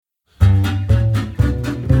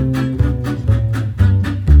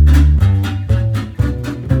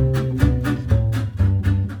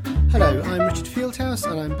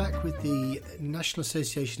the National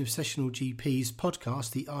Association of Sessional GPs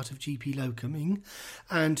podcast, The Art of GP Locuming.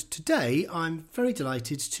 And today I'm very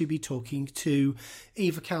delighted to be talking to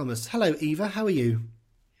Eva Kalmus. Hello, Eva. How are you?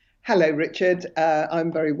 Hello, Richard.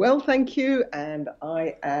 I'm very well, thank you. And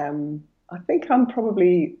I think I'm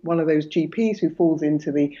probably one of those GPs who falls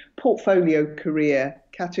into the portfolio career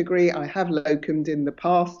category. I have locumed in the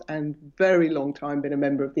past and very long time been a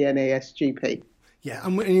member of the NASGP. Yeah,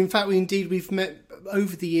 and in fact, we've met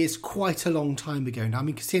over the years quite a long time ago now. I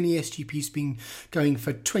mean, because the NASGP's been going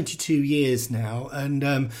for 22 years now,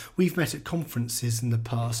 and we've met at conferences in the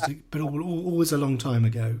past, but always a long time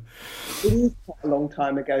ago. It is quite a long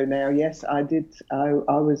time ago now, yes. I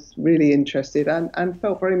was really interested and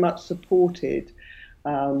felt very much supported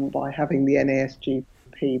by having the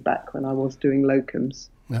NASGP back when I was doing locums.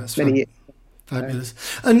 That's many years. Fabulous.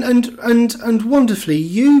 And wonderfully,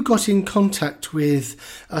 you got in contact with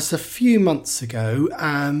us a few months ago,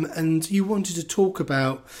 and you wanted to talk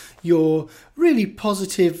about your really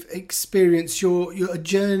positive experience, your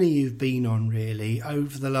journey you've been on really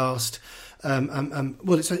over the last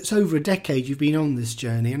it's over a decade you've been on this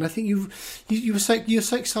journey, and I think you're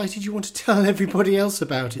so excited you want to tell everybody else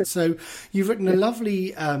about it. So you've written a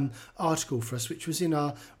lovely article for us, which was in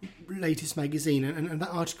our latest magazine, and that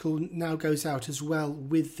article now goes out as well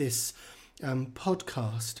with this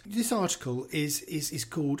podcast. This article is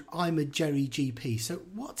called "I'm a Jerry GP." So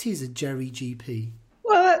what is a Jerry GP?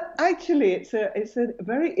 Well, actually, it's a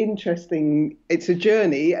very interesting. It's a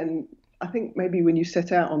journey, and I think maybe when you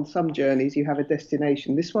set out on some journeys, you have a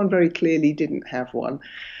destination. This one very clearly didn't have one.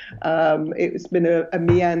 It's been a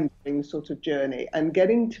meandering sort of journey, and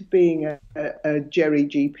getting to being a Jerry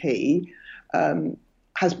GP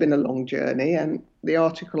has been a long journey. And the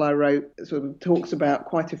article I wrote sort of talks about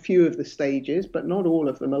quite a few of the stages, but not all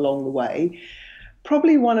of them along the way.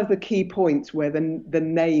 Probably one of the key points where the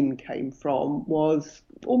name came from was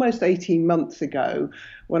almost 18 months ago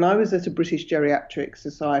when I was at a British Geriatric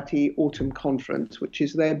Society autumn conference, which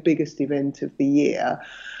is their biggest event of the year.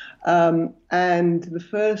 And the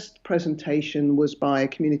first presentation was by a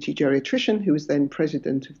community geriatrician who was then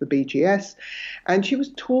president of the BGS. And she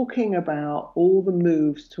was talking about all the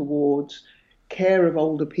moves towards care of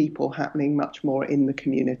older people happening much more in the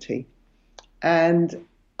community. And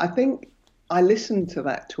I think I listened to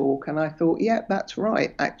that talk and I thought, yeah, that's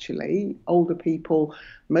right, actually. Older people,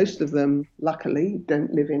 most of them, luckily,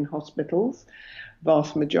 don't live in hospitals,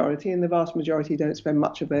 vast majority, and the vast majority don't spend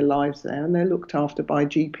much of their lives there, and they're looked after by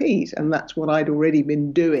GPs. And that's what I'd already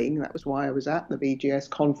been doing. That was why I was at the BGS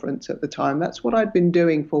conference at the time. That's what I'd been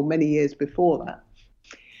doing for many years before that.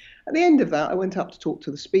 At the end of that, I went up to talk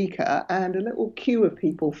to the speaker, and a little queue of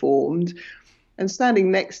people formed. And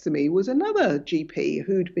standing next to me was another GP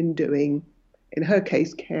who'd been doing, in her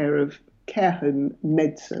case, care home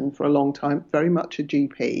medicine for a long time, very much a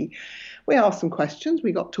GP. We asked some questions,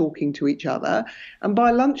 we got talking to each other, and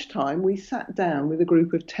by lunchtime we sat down with a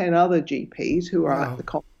group of 10 other GPs who are at the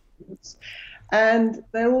conference, and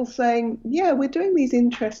they're all saying, yeah, we're doing these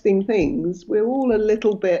interesting things, we're all a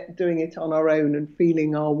little bit doing it on our own and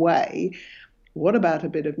feeling our way. What about a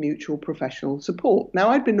bit of mutual professional support?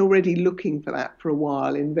 Now, I'd been already looking for that for a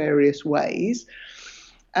while in various ways.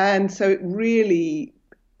 And so it really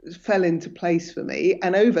fell into place for me.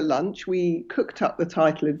 And over lunch, we cooked up the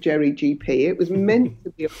title of Jerry GP. It was meant to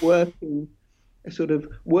be a sort of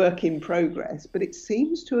work in progress, but it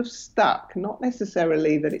seems to have stuck. Not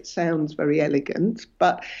necessarily that it sounds very elegant,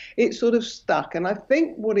 but it sort of stuck. And I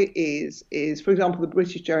think what it is, for example, the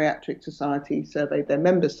British Geriatric Society surveyed their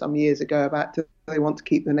members some years ago about do they want to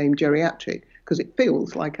keep the name geriatric, because it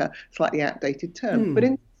feels like a slightly outdated term. But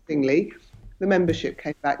interestingly, the membership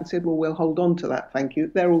came back and said, well, we'll hold on to that, thank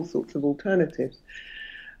you. There are all sorts of alternatives.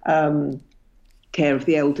 Care of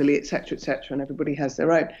the elderly, et cetera, and everybody has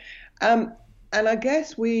their own. And I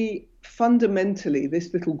guess we fundamentally,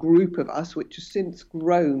 this little group of us, which has since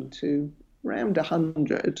grown to around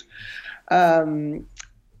 100, are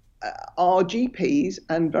GPs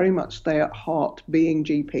and very much stay at heart being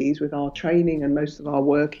GPs, with our training and most of our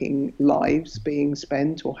working lives being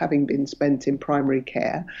spent or having been spent in primary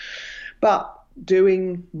care. But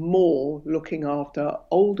doing more, looking after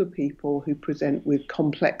older people who present with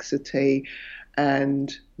complexity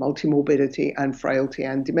and multimorbidity and frailty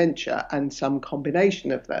and dementia, and some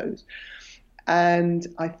combination of those. And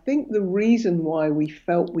I think the reason why we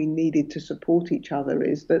felt we needed to support each other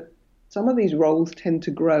is that some of these roles tend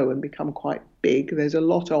to grow and become quite big. There's a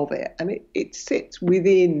lot of it, and it sits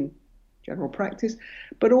within general practice,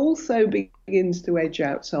 but also begins to edge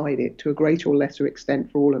outside it to a greater or lesser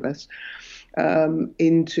extent for all of us,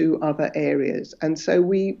 into other areas. And so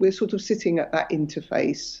we're sort of sitting at that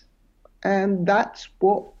interface And that's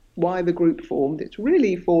why the group formed. It's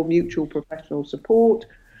really for mutual professional support.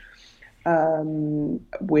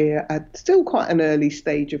 We're at still quite an early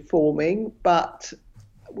stage of forming, but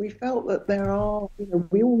we felt that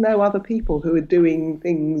we all know other people who are doing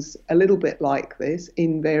things a little bit like this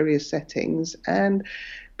in various settings, and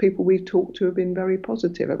people we've talked to have been very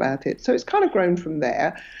positive about it. So it's kind of grown from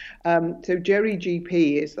there. So Jerry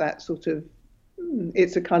GP is that sort of,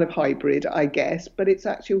 it's a kind of hybrid, I guess, but it's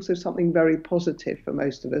actually also something very positive for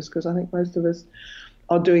most of us, because I think most of us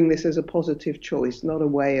are doing this as a positive choice, not a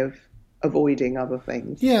way of avoiding other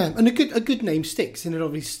things. Yeah, and a good name sticks, and it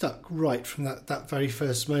obviously stuck right from that very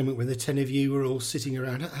first moment when the 10 of you were all sitting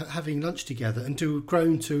around having lunch together, and to have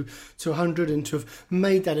grown to 100 and to have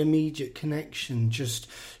made that immediate connection just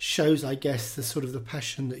shows, I guess, the sort of the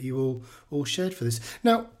passion that you all shared for this.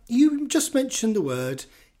 Now, you just mentioned the word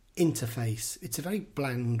interface. It's a very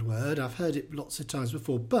bland word. I've heard it lots of times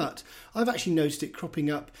before, but I've actually noticed it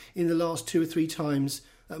cropping up in the last 2 or 3 times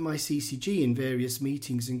at my CCG in various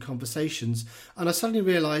meetings and conversations, and I suddenly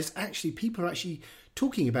realised actually people are actually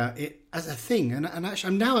talking about it as a thing, and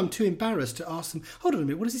actually I'm too embarrassed to ask them, hold on a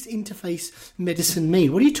minute, what does this interface medicine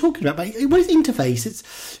mean? What are you talking about? What is interface?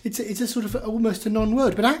 It's a sort of almost a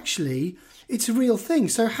non-word, but actually it's a real thing.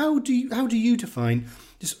 So how do you define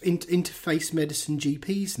this interface medicine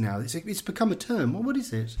GPs now? It's become a term. What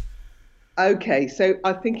is it? Okay, so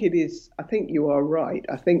I think it is. I think you are right.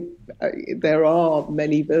 I think there are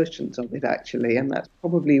many versions of it, actually, and that's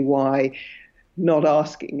probably why not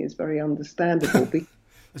asking is very understandable.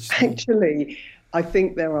 Actually, I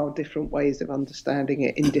think there are different ways of understanding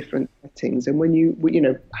it in different settings. And when you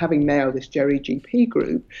having now this Jerry GP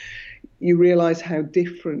group, you realise how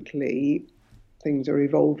differently things are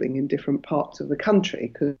evolving in different parts of the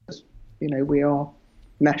country, because we are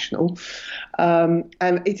national, and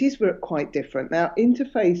it is quite different. Now,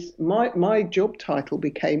 interface, my job title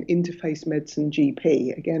became Interface Medicine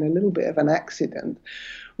GP, again a little bit of an accident,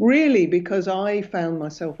 really, because I found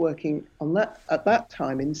myself working on that at that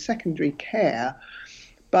time in secondary care,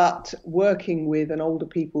 but working with an older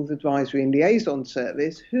people's advisory and liaison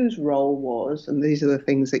service whose role was, and these are the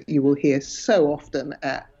things that you will hear so often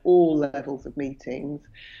at all levels of meetings,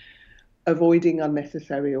 avoiding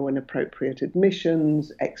unnecessary or inappropriate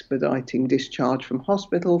admissions, expediting discharge from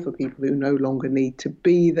hospital for people who no longer need to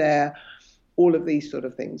be there, all of these sort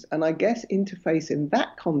of things. And I guess interface in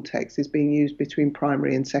that context is being used between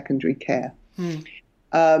primary and secondary care.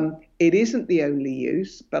 It isn't the only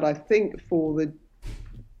use, but I think for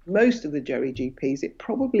most of the Jerry GPs, it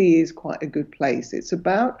probably is quite a good place. It's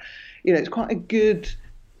about, it's quite a good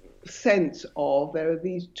sense of there are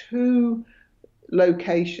these two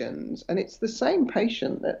locations, and it's the same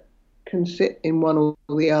patient that can sit in one or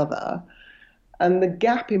the other, and the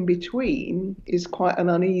gap in between is quite an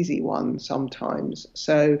uneasy one sometimes.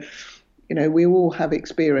 So, we all have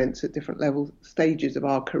experience at different stages of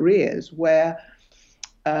our careers where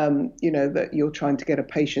that you're trying to get a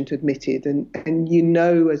patient admitted, and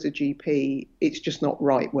as a GP it's just not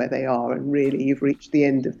right where they are, and really you've reached the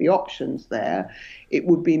end of the options there. It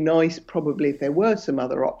would be nice probably if there were some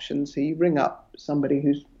other options, so you ring up somebody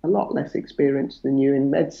who's a lot less experienced than you in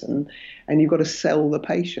medicine, and you've got to sell the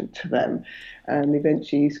patient to them, and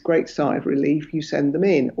eventually it's a great sigh of relief, you send them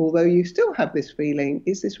in, although you still have this feeling,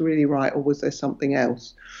 is this really right, or was there something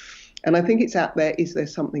else? And I think it's out there, is there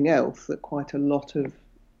something else, that quite a lot of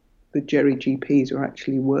the Jerry GPs are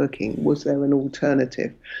actually working. Was there an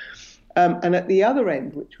alternative? And at the other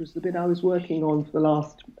end, which was the bit I was working on for the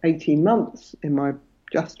last 18 months in my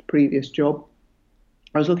just previous job,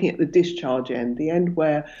 I was looking at the discharge end, the end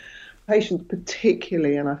where patients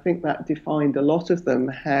particularly, and I think that defined a lot of them,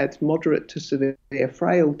 had moderate to severe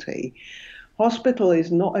frailty. Hospital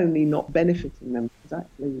is not only not benefiting them, it's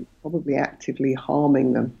actually probably actively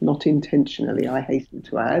harming them, not intentionally, I hasten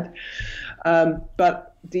to add, but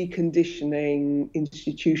deconditioning,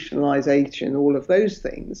 institutionalization, all of those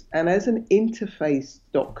things. And as an interface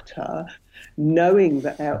doctor, knowing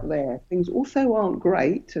that out there things also aren't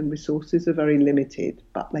great and resources are very limited,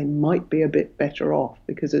 but they might be a bit better off,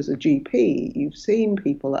 because as a GP, you've seen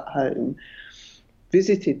people at home,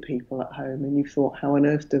 visited people at home, and you've thought, how on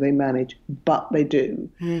earth do they manage? But they do.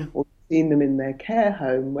 Or seen them in their care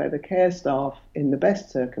home, where the care staff, in the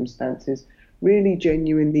best circumstances, really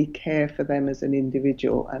genuinely care for them as an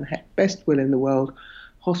individual, and best will in the world.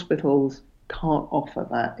 Hospitals can't offer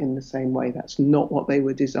that in the same way. That's not what they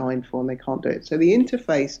were designed for, and they can't do it. So the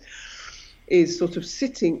interface is sort of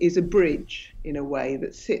is a bridge in a way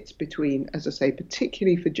that sits between, as I say,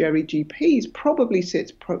 particularly for Geri GPs, probably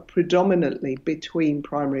sits predominantly between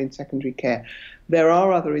primary and secondary care. There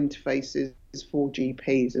are other interfaces for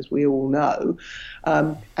GPs, as we all know.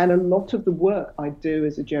 And a lot of the work I do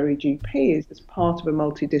as a Geri GP is as part of a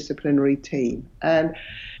multidisciplinary team. And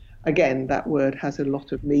again, that word has a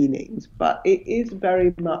lot of meanings, but it is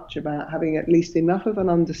very much about having at least enough of an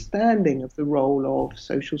understanding of the role of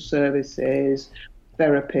social services,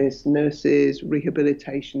 therapists, nurses,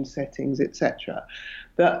 rehabilitation settings, etc.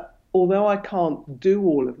 That although I can't do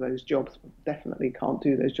all of those jobs, definitely can't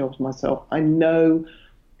do those jobs myself, I know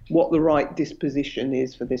what the right disposition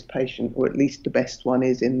is for this patient, or at least the best one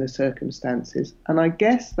is in the circumstances. And I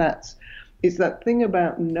guess it's that thing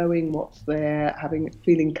about knowing what's there,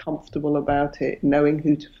 feeling comfortable about it, knowing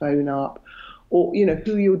who to phone up, or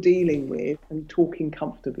who you're dealing with, and talking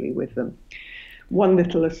comfortably with them. One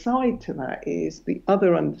little aside to that is the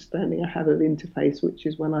other understanding I have of interface, which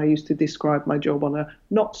is when I used to describe my job on a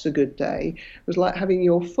not so good day, was like having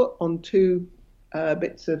your foot on two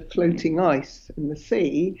bits of floating ice in the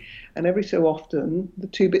sea, and every so often the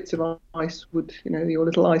two bits of ice would, your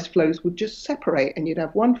little ice floes would just separate, and you'd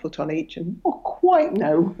have one foot on each and not quite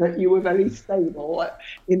know that you were very stable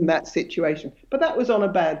in that situation. But that was on a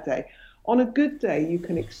bad day. On a good day, you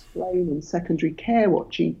can explain in secondary care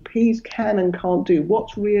what GPs can and can't do,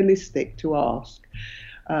 what's realistic to ask.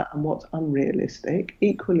 And what's unrealistic.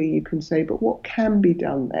 Equally, you can say, but what can be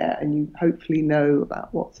done there? And you hopefully know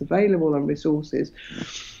about what's available and resources.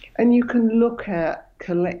 And you can look at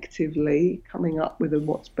collectively coming up with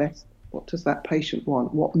what's best. What does that patient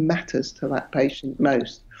want? What matters to that patient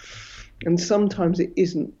most? And sometimes it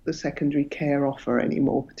isn't the secondary care offer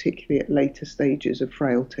anymore, particularly at later stages of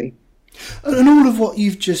frailty. And all of what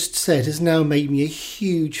you've just said has now made me a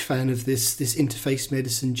huge fan of this interface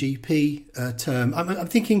medicine GP term. I'm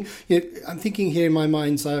thinking here in my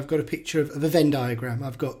mind's eye, I've got a picture of a Venn diagram.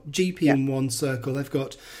 I've got GP in one circle, I've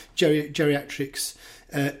got geriatrics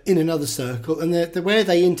in another circle, and the where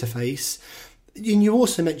they interface. And you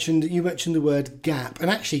also mentioned the word gap, and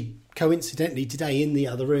actually, coincidentally, today in the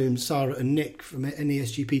other room, Sarah and Nick from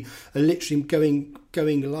NESGP are literally going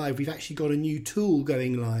live. We've actually got a new tool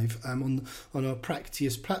going live on our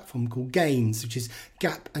Practice platform called GAINS, which is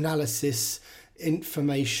Gap Analysis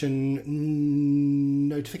Information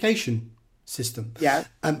Notification System. Yeah.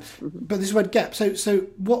 But this word gap. So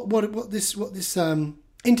what this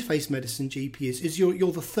interface medicine GP is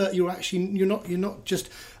you're the third. You're not just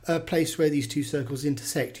a place where these two circles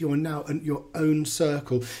intersect. You're now your own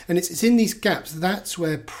circle, and it's in these gaps that's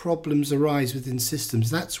where problems arise within systems.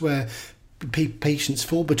 That's where patients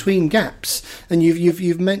fall between gaps. And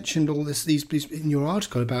you've mentioned all these in your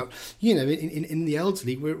article about in the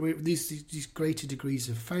elderly we're these greater degrees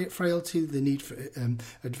of frailty, the need for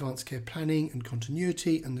advanced care planning and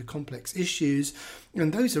continuity, and the complex issues,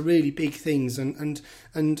 and those are really big things, and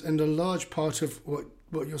a large part of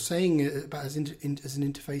what you're saying about as an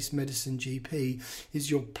interface medicine GP is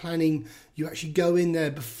you're planning. You actually go in there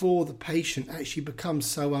before the patient actually becomes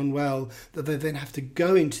so unwell that they then have to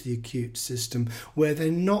go into the acute system where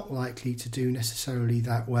they're not likely to do necessarily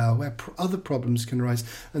that well, where other problems can arise,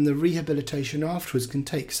 and the rehabilitation afterwards can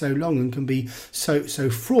take so long and can be so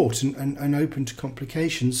fraught and open to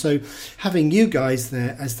complications. So having you guys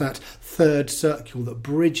there as that third circle that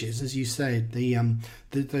bridges, as you said,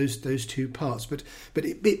 those two parts, but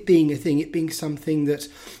it being a thing, it being something that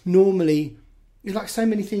normally, like so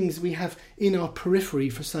many things we have in our periphery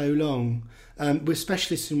for so long. We're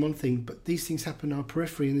specialists in one thing, but these things happen in our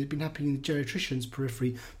periphery, and they've been happening in the geriatrician's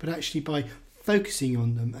periphery. But actually, by focusing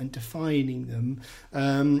on them and defining them,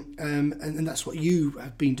 and that's what you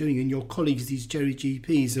have been doing, and your colleagues, these Geri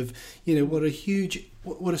GPs, of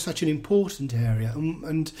what such an important area,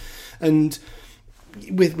 and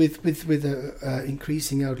with a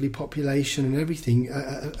increasing elderly population and everything,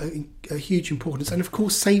 a huge importance, and of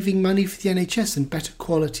course saving money for the NHS and better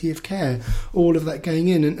quality of care, all of that going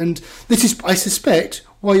in, and this is, I suspect,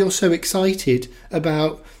 why you're so excited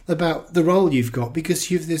about the role you've got, because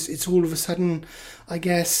it's all of a sudden, I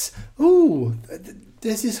guess,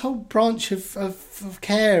 there's this whole branch of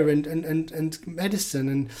care and medicine,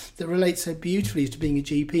 and that relates so beautifully to being a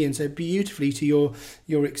GP, and so beautifully to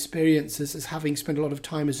your experience as having spent a lot of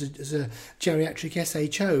time as a geriatric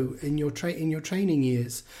SHO in your training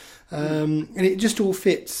years, and it just all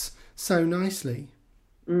fits so nicely.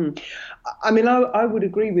 I mean, I would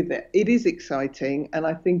agree with it. It is exciting, and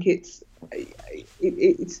I think it's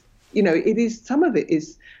it is, some of it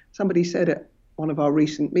is, somebody said at one of our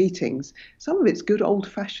recent meetings, some of it's good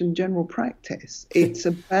old-fashioned general practice. It's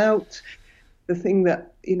about the thing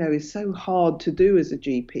that, is so hard to do as a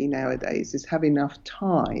GP nowadays is have enough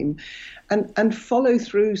time and follow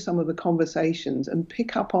through some of the conversations and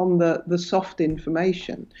pick up on the soft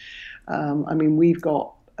information. I mean, we've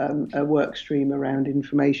got a work stream around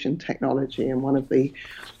information technology, and one of the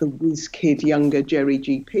whiz kid younger Jerry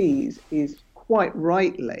GPs is quite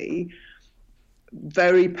rightly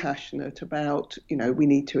very passionate about, we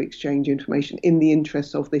need to exchange information in the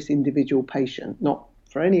interests of this individual patient, not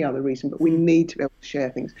for any other reason, but we need to be able to share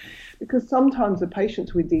things, because sometimes the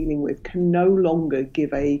patients we're dealing with can no longer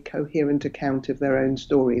give a coherent account of their own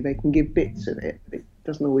story. They can give bits of it, but it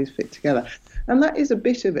doesn't always fit together. And that is a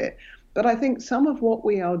bit of it. But I think some of what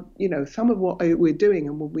we're doing,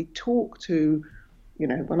 and when we talk to,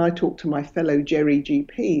 when I talk to my fellow Jerry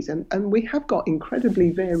GPs, and we have got incredibly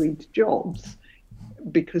varied jobs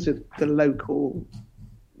because of the local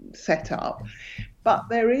setup, but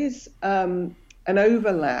there is an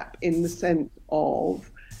overlap in the sense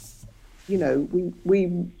of,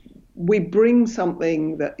 we bring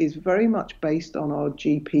something that is very much based on our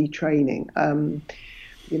GP training.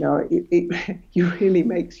 It really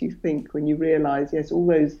makes you think when you realise, yes, all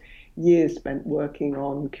those years spent working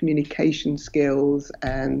on communication skills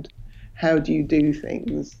and how do you do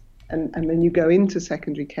things, and then you go into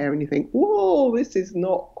secondary care and you think, whoa, this is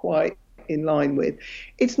not quite in line with.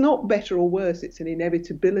 It's not better or worse, it's an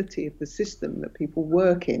inevitability of the system that people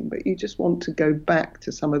work in, but you just want to go back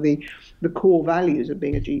to some of the core values of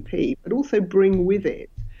being a GP, but also bring with it,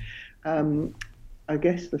 I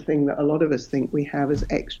guess the thing that a lot of us think we have as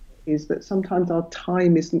extra is that sometimes our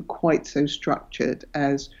time isn't quite so structured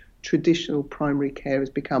as traditional primary care has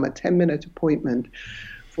become. A 10-minute appointment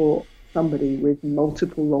for somebody with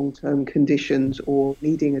multiple long-term conditions or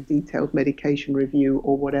needing a detailed medication review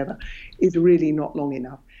or whatever is really not long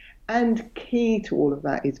enough. And key to all of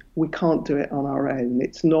that is we can't do it on our own.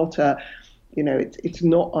 It's not it's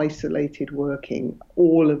not isolated working.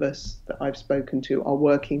 All of us that I've spoken to are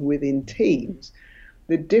working within teams.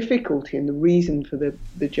 The difficulty and the reason for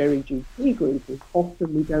the Jerry GP group is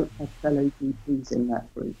often we don't have fellow GPs in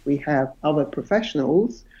that group. We have other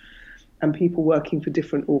professionals and people working for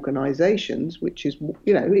different organisations, which is,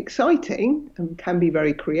 exciting and can be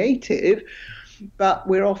very creative, but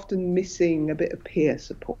we're often missing a bit of peer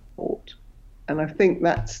support. And I think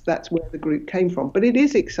that's where the group came from. But it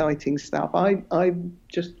is exciting stuff. I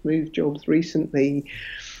just moved jobs recently,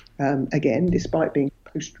 again, despite being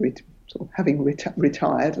sort of having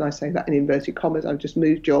retired, and I say that in inverted commas, I've just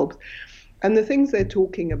moved jobs. And the things they're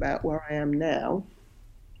talking about where I am now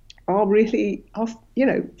are really,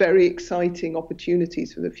 very exciting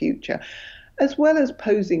opportunities for the future, as well as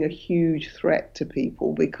posing a huge threat to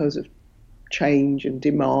people because of change and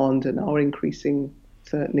demand and our increasing,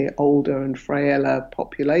 certainly older and frailer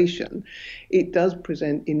population. It does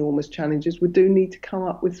present enormous challenges. We do need to come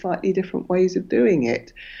up with slightly different ways of doing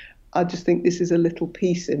it. I just think this is a little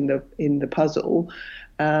piece in the puzzle,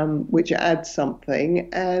 which adds something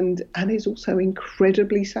and is also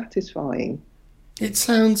incredibly satisfying. It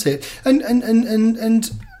sounds it, and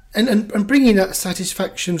bringing that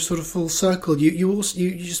satisfaction sort of full circle. You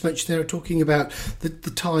just mentioned there talking about the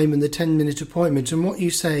time and the 10-minute appointment, and what you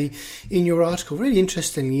say in your article really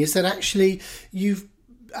interestingly is that actually you've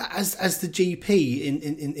as the GP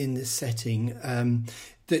in this setting.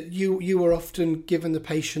 That you are often given the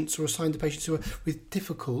patients or assigned the patients who are with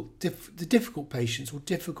the difficult patients or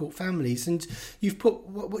difficult families, and you've put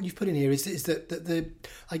what you've put in here is that the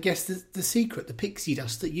I guess the secret, the pixie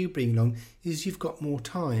dust that you bring along is you've got more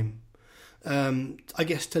time, I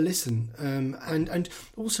guess, to listen, and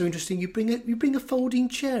also interesting you bring a folding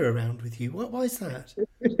chair around with you. Why is that?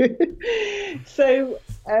 So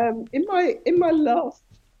in my last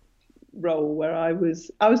role, where I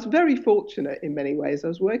was very fortunate in many ways. I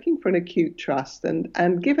was working for an acute trust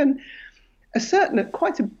and given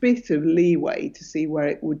quite a bit of leeway to see where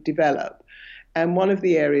it would develop. And one of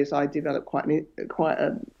the areas I developed quite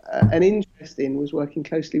an interest in was working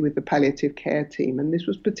closely with the palliative care team, and this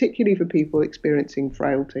was particularly for people experiencing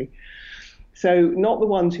frailty. So not the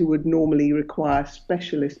ones who would normally require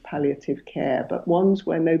specialist palliative care, but ones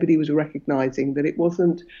where nobody was recognising that it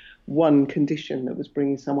wasn't one condition that was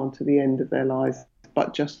bringing someone to the end of their lives,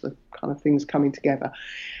 but just the kind of things coming together.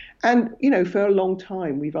 And, for a long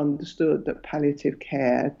time, we've understood that palliative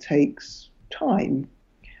care takes time.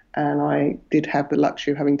 And I did have the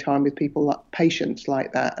luxury of having time with patients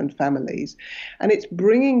like that and families. And it's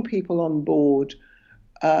bringing people on board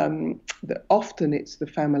that often it's the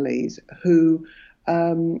families who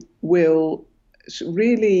will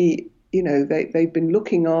really they've been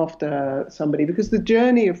looking after somebody, because the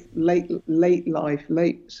journey of late life,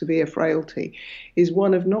 late severe frailty is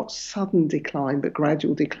one of not sudden decline, but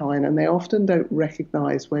gradual decline. And they often don't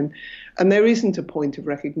recognize when, and there isn't a point of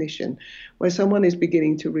recognition, where someone is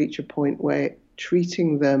beginning to reach a point where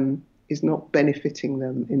treating them is not benefiting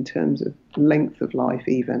them in terms of length of life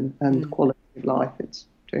even, and quality of life. It's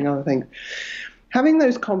doing other things. Having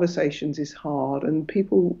those conversations is hard, and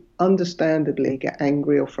people understandably get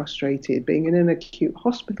angry or frustrated. Being in an acute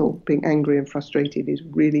hospital, being angry and frustrated is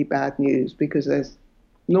really bad news, because there's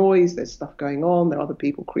noise, there's stuff going on, there are other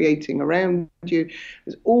people creating around you,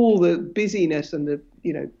 there's all the busyness and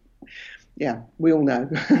we all know.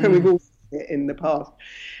 We've all seen it in the past.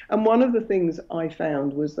 And one of the things I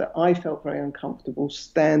found was that I felt very uncomfortable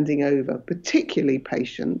standing over, particularly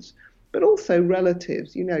patients, but also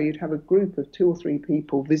relatives. You'd have a group of 2 or 3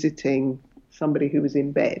 people visiting somebody who was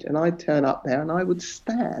in bed, and I'd turn up there and I would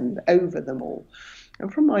stand over them all.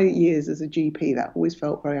 And from my years as a GP, that always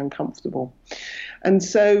felt very uncomfortable. And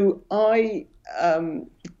so I,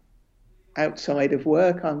 outside of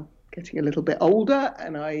work, I'm getting a little bit older,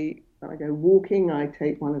 and I go walking. I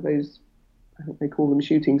take one of those, I think they call them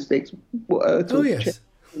shooting sticks. Yes.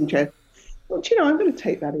 Chair. Well, I'm going to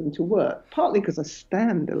take that into work, partly because I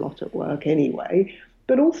stand a lot at work anyway,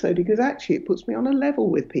 but also because actually it puts me on a level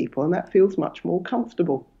with people, and that feels much more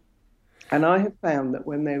comfortable. And I have found that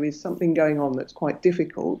when there is something going on that's quite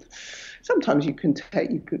difficult, sometimes you could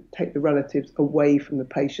take the relatives away from the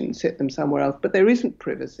patient and sit them somewhere else, but there isn't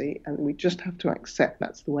privacy, and we just have to accept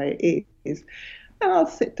that's the way it is. And I'll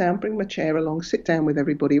sit down, bring my chair along, sit down with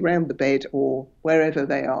everybody around the bed or wherever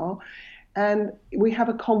they are, and we have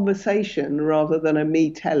a conversation rather than a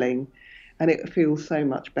me telling, and it feels so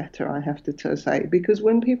much better, I have to say, because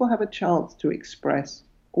when people have a chance to express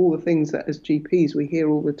all the things that as GPs we hear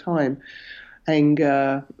all the time,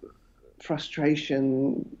 anger,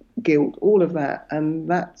 frustration, guilt, all of that, and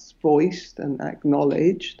that's voiced and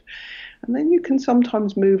acknowledged, and then you can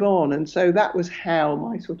sometimes move on. And so that was how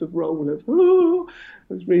my sort of role of,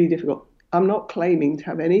 was really difficult. I'm not claiming to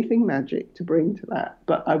have anything magic to bring to that,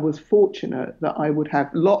 but I was fortunate that I would have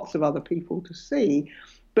lots of other people to see,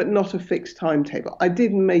 but not a fixed timetable. I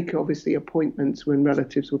did make, obviously, appointments when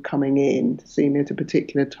relatives were coming in to see me at a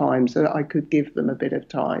particular time so that I could give them a bit of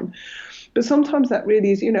time. But sometimes that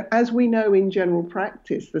really is, as we know in general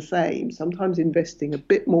practice, the same. Sometimes investing a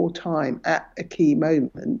bit more time at a key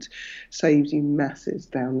moment saves you masses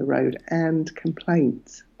down the road. And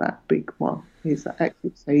complaints, that big one, is that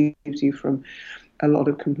actually saves you from a lot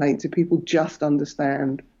of complaints. If people just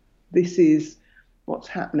understand this is what's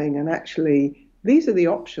happening, and actually these are the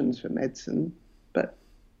options for medicine, but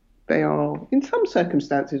they are in some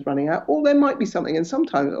circumstances running out, or there might be something. And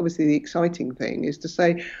sometimes, obviously, the exciting thing is to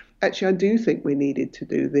say, actually, I do think we needed to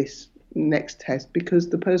do this next test because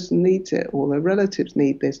the person needs it, or their relatives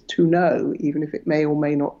need this to know, even if it may or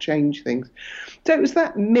may not change things. So it was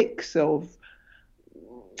that mix of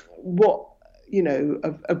what,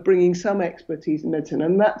 of bringing some expertise in medicine.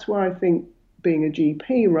 And that's where I think being a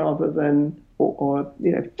GP rather than, or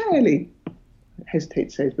fairly, I hesitate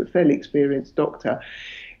to say this, but fairly experienced doctor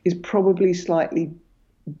is probably slightly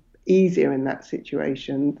easier in that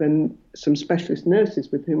situation than some specialist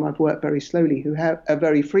nurses with whom I've worked very slowly, who have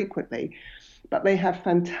very frequently, but they have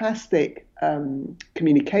fantastic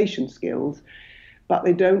communication skills, but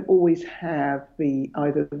they don't always have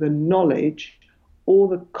either the knowledge or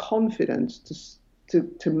the confidence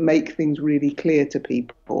to make things really clear to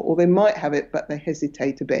people, or they might have it, but they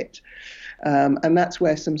hesitate a bit. And that's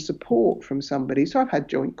where some support from somebody. So I've had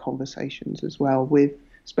joint conversations as well with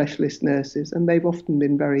specialist nurses, and they've often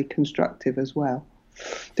been very constructive as well.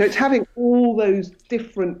 So it's having all those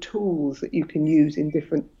different tools that you can use in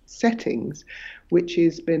different settings, which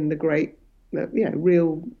has been the great,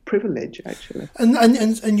 real privilege, actually.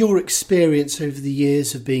 And your experience over the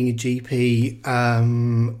years of being a GP,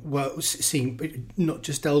 seeing not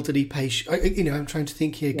just elderly patients, I'm trying to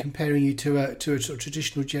think here, comparing you to a sort of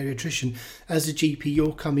traditional geriatrician. As a GP,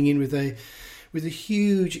 you're coming in with a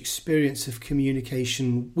huge experience of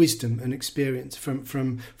communication, wisdom and experience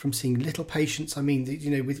from seeing little patients. I mean,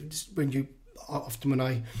 when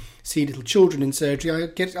I see little children in surgery,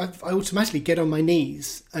 I automatically get on my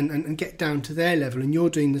knees and get down to their level, and you're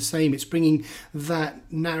doing the same. It's bringing that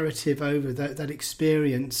narrative over, that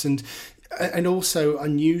experience, and also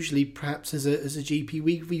unusually, perhaps as a GP,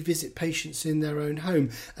 we visit patients in their own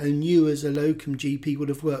home, and you as a locum GP would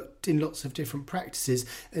have worked in lots of different practices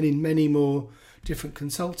and in many more different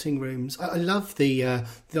consulting rooms. I love the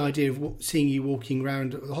idea of seeing you walking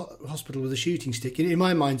around the hospital with a shooting stick. In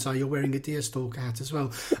my mind's eye, you're wearing a deerstalker hat as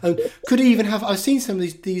well. Could even have. I've seen some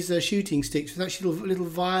of these shooting sticks with actually a little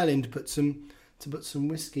violin to put some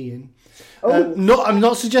whiskey in. I'm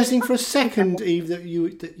not suggesting for a second, Eve, that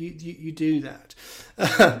you do that.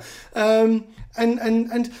 And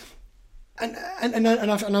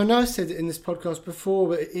I know I said it in this podcast before,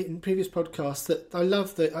 but in previous podcasts, that I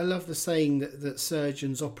love the saying that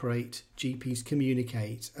surgeons operate, GPs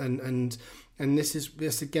communicate, and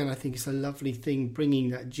this again, I think it's a lovely thing, bringing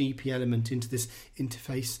that GP element into this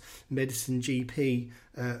interface medicine GP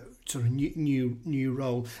sort of new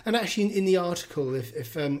role. And actually, in the article,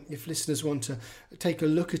 if listeners want to take a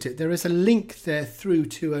look at it, there is a link there through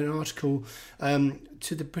to an article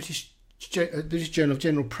to the British Journal of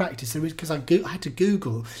General Practice, because I had to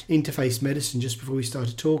Google interface medicine just before we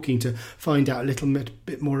started talking to find out a little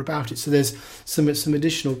bit more about it. So there's some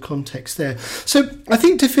additional context there. So I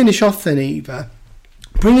think to finish off then, Eva,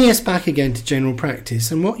 bringing us back again to general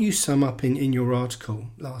practice, and what you sum up in your article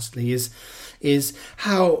lastly is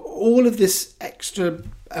how all of this extra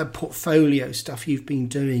portfolio stuff you've been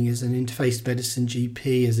doing as an interface medicine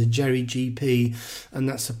GP, as a Geri GP, and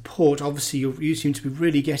that support, obviously you seem to be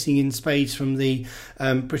really getting in spades from the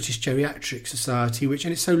British Geriatric Society, and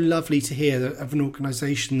it's so lovely to hear that of an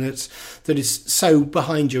organisation that is so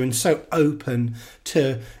behind you and so open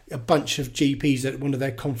to a bunch of GPs at one of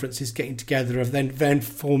their conferences getting together, of then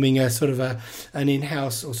forming a sort of an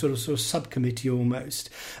in-house or sort of subcommittee almost.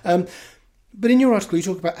 But in your article, you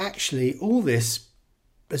talk about actually all this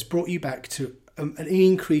has brought you back to an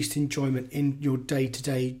increased enjoyment in your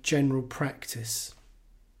day-to-day general practice.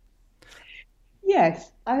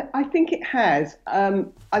 Yes, I think it has.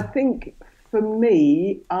 I think for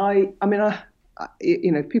me, I mean,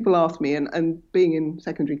 people ask me, and being in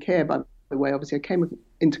secondary care, by the way, obviously I came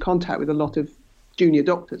into contact with a lot of junior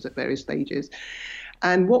doctors at various stages.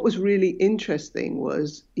 And what was really interesting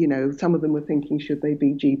was, some of them were thinking, should they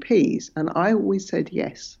be GPs? And I always said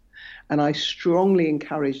yes. And I strongly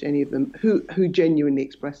encouraged any of them who genuinely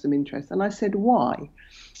expressed some interest. And I said why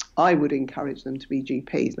I would encourage them to be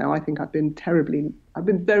GPs. Now, I think I've been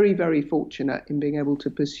very, very fortunate in being able to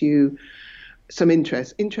pursue some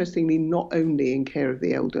interest. Interestingly, not only in care of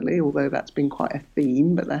the elderly, although that's been quite a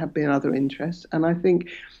theme, but there have been other interests. And I think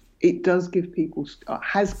it has given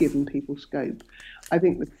people scope. I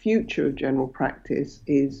think the future of general practice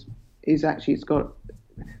is actually, it's got,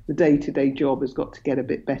 the day-to-day job has got to get a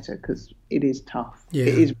bit better, because it is tough. Yeah.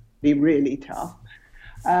 It is really, really tough.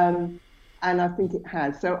 And I think it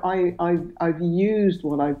has. So I've used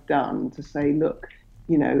what I've done to say, look,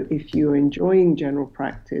 if you're enjoying general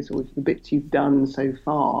practice, or if the bits you've done so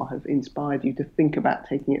far have inspired you to think about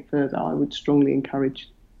taking it further, I would strongly encourage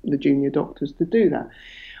the junior doctors to do that.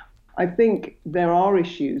 I think there are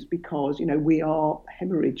issues because, we are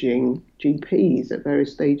hemorrhaging GPs at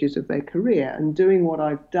various stages of their career, and doing what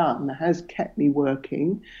I've done has kept me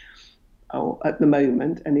working at the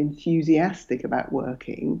moment and enthusiastic about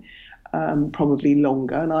working probably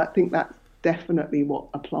longer. And I think that's definitely what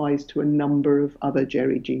applies to a number of other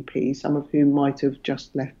Geri GPs, some of whom might have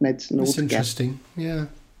just left medicine altogether. That's interesting, yeah.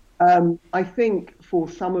 I think for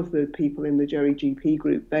some of the people in the Geri GP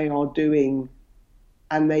group, they are doing,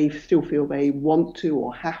 and they still feel they want to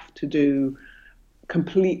or have to do,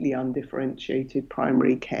 completely undifferentiated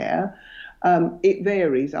primary care. It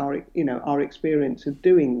varies our experience of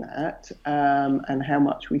doing that, and how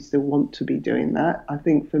much we still want to be doing that. I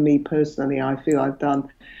think for me personally, I feel I've done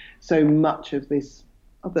so much of this,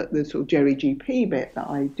 the sort of Geri GP bit, that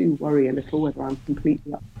I do worry a little whether I'm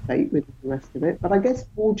completely up to date with the rest of it. But I guess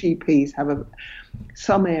all GPs have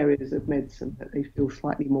some areas of medicine that they feel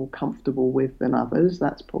slightly more comfortable with than others.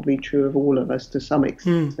 That's probably true of all of us to some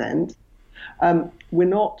extent. We're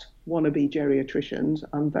not wannabe geriatricians.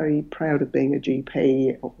 I'm very proud of being a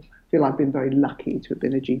GP. I feel I've been very lucky to have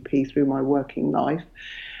been a GP through my working life.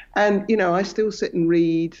 And, I still sit and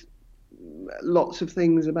read lots of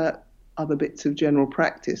things about other bits of general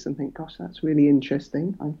practice and think, gosh, that's really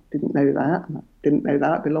interesting. I didn't know that.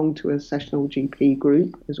 I belong to a sessional GP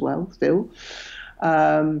group as well still.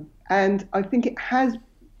 And I think it has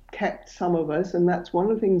kept some of us, and that's one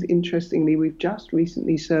of the things, interestingly, we've just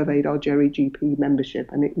recently surveyed our Geri GP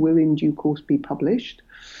membership, and it will in due course be published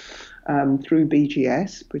through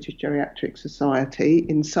BGS, British Geriatric Society,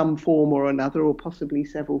 in some form or another, or possibly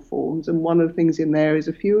several forms. And one of the things in there is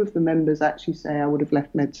a few of the members actually say, I would have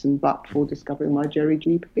left medicine but for discovering my Geri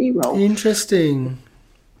GP role. Interesting.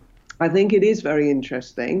 I think it is very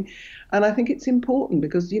interesting. And I think it's important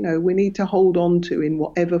because, we need to hold on to, in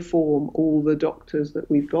whatever form, all the doctors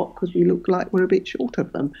that we've got, because we look like we're a bit short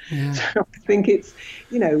of them. Yeah. So I think it's,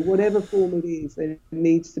 whatever form it is, there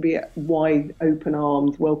needs to be wide open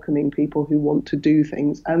arms, welcoming people who want to do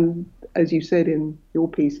things. And as you said in your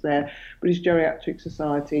piece there, British Geriatric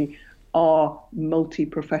Society are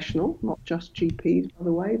multi-professional, not just GPs, by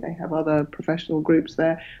the way. They have other professional groups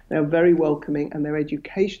there. They're very welcoming, and their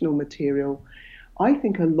educational material, I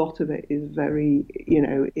think a lot of it is very,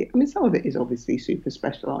 some of it is obviously super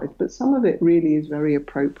specialised, but some of it really is very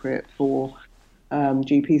appropriate for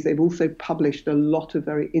GPs. They've also published a lot of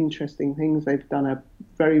very interesting things. They've done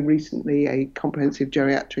very recently a comprehensive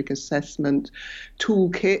geriatric assessment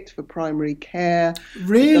toolkit for primary care.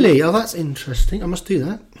 Really? Oh, that's interesting. I must do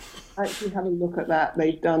that. Actually have a look at that.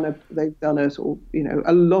 They've done a sort of,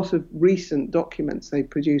 a lot of recent documents they've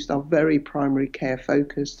produced are very primary care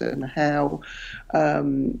focused, and how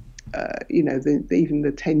even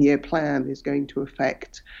the 10-year plan is going to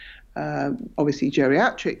affect obviously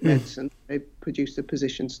geriatric medicine. They've produced a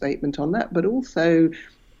position statement on that, but also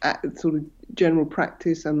sort of general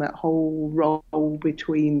practice and that whole role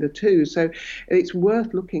between the two. So it's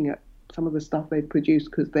worth looking at some of the stuff they've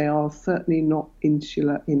produced, because they are certainly not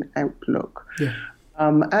insular in outlook. Yeah.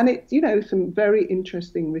 And it's, some very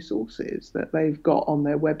interesting resources that they've got on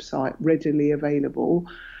their website readily available.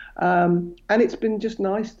 And it's been just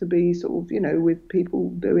nice to be sort of, with people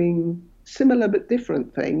doing similar but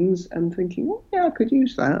different things and thinking, oh, yeah, I could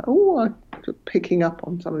use that. Oh, I'm picking up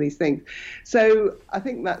on some of these things. So I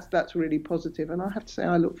think that's really positive. And I have to say,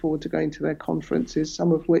 I look forward to going to their conferences,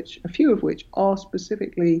 a few of which are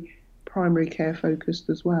specifically primary care focused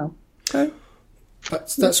as well. So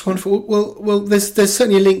that's wonderful. Well, there's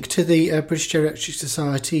certainly a link to the British Geriatric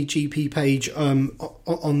Society GP page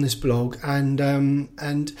on this blog, and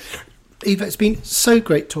Eva, it's been so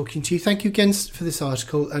great talking to you. Thank you again for this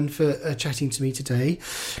article and for chatting to me today.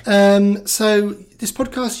 So this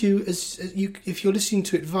podcast, if you're listening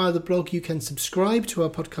to it via the blog, you can subscribe to our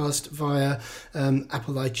podcast via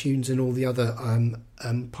Apple iTunes and all the other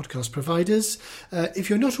podcast providers.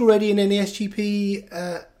 If you're not already an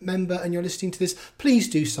NASGP member and you're listening to this, please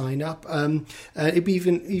do sign up. It'd be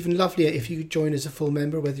even lovelier if you could join as a full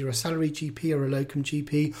member, whether you're a salary GP or a locum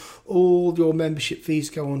GP. All your membership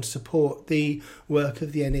fees go on to support the work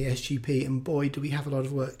of the NASGP, and boy, do we have a lot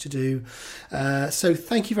of work to do. So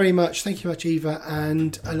thank you very much. Thank you much, Eva,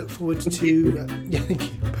 and I look forward to... thank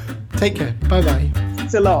you. Take care. Bye-bye.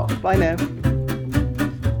 Thanks a lot. Bye now.